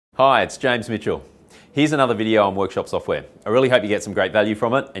Hi, it's James Mitchell. Here's another video on workshop software. I really hope you get some great value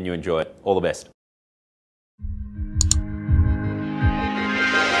from it and you enjoy it. All the best.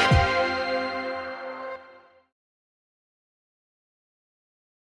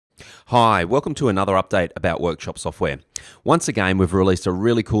 Hi, welcome to another update about workshop software. Once again, we've released a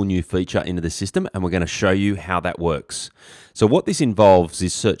really cool new feature into the system and we're going to show you how that works. So what this involves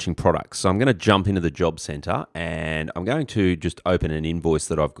is searching products. So I'm going to jump into the job center and I'm going to just open an invoice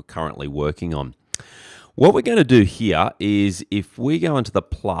that I've currently working on. What we're going to do here is if we go into the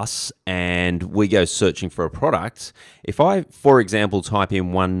plus and we go searching for a product, if I, for example, type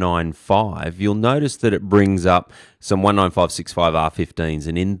in 195, you'll notice that it brings up some 19565 R15s.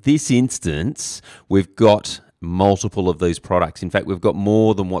 And in this instance, we've got multiple of these products. In fact, we've got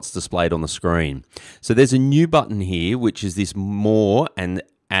more than what's displayed on the screen. So there's a new button here, which is this more and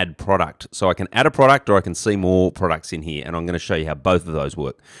add product. So I can add a product or I can see more products in here, and I'm going to show you how both of those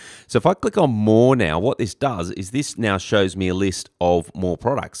work. So if I click on more now, what this does is this now shows me a list of more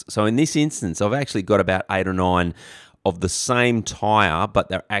products. So in this instance, I've actually got about 8 or 9 of the same tire, but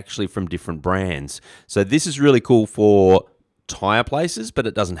they're actually from different brands. So this is really cool for tire places, but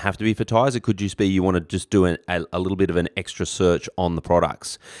it doesn't have to be for tires. It could just be you want to just do a little bit of an extra search on the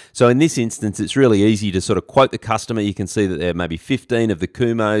products. So in this instance, it's really easy to sort of quote the customer. You can see that there may be 15 of the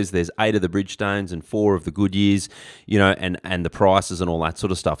Kumos, there's 8 of the Bridgestones and 4 of the Goodyears, you know, and the prices and all that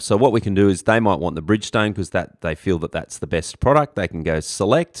sort of stuff. So what we can do is they might want the Bridgestone because that they feel that that's the best product. They can go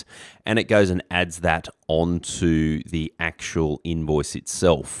select and it goes and adds that onto the actual invoice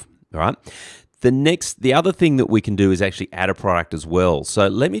itself. All right. The other thing that we can do is actually add a product as well. So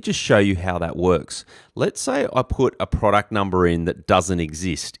let me just show you how that works. Let's say I put a product number in that doesn't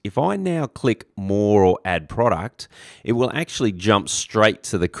exist. If I now click more or add product, it will actually jump straight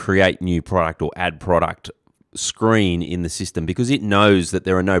to the create new product or add product screen in the system because it knows that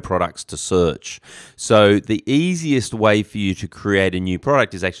there are no products to search. So the easiest way for you to create a new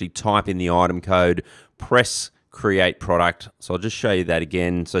product is actually type in the item code, press create product. So I'll just show you that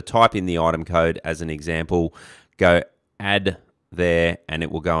again. So type in the item code as an example, go add there, and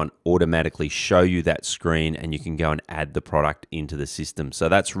it will go and automatically show you that screen and you can go and add the product into the system. So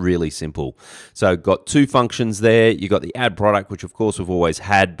that's really simple. So got 2 functions there. You got the add product, which of course we've always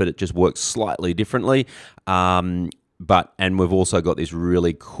had, but it just works slightly differently. And we've also got this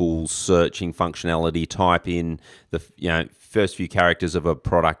really cool searching functionality. Type in the first few characters of a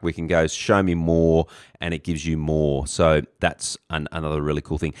product, we can go show me more, and it gives you more. So that's another really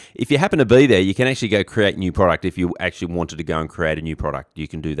cool thing. If you happen to be there, you can actually go create new product. If you actually wanted to go and create a new product, you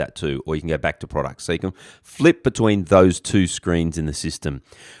can do that too, or you can go back to products. So you can flip between those 2 screens in the system.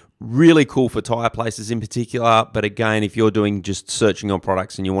 Really cool for tire places in particular, but again, if you're doing just searching on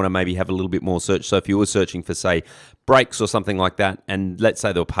products and you want to maybe have a little bit more search, so if you were searching for, say, brakes or something like that, and let's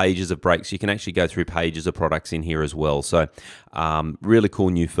say there were pages of brakes, you can actually go through pages of products in here as well. So really cool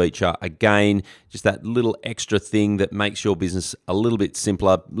new feature. Again, just that little extra thing that makes your business a little bit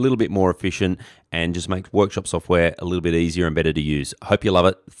simpler, a little bit more efficient, and just makes workshop software a little bit easier and better to use. I hope you love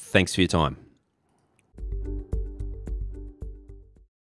it. Thanks for your time.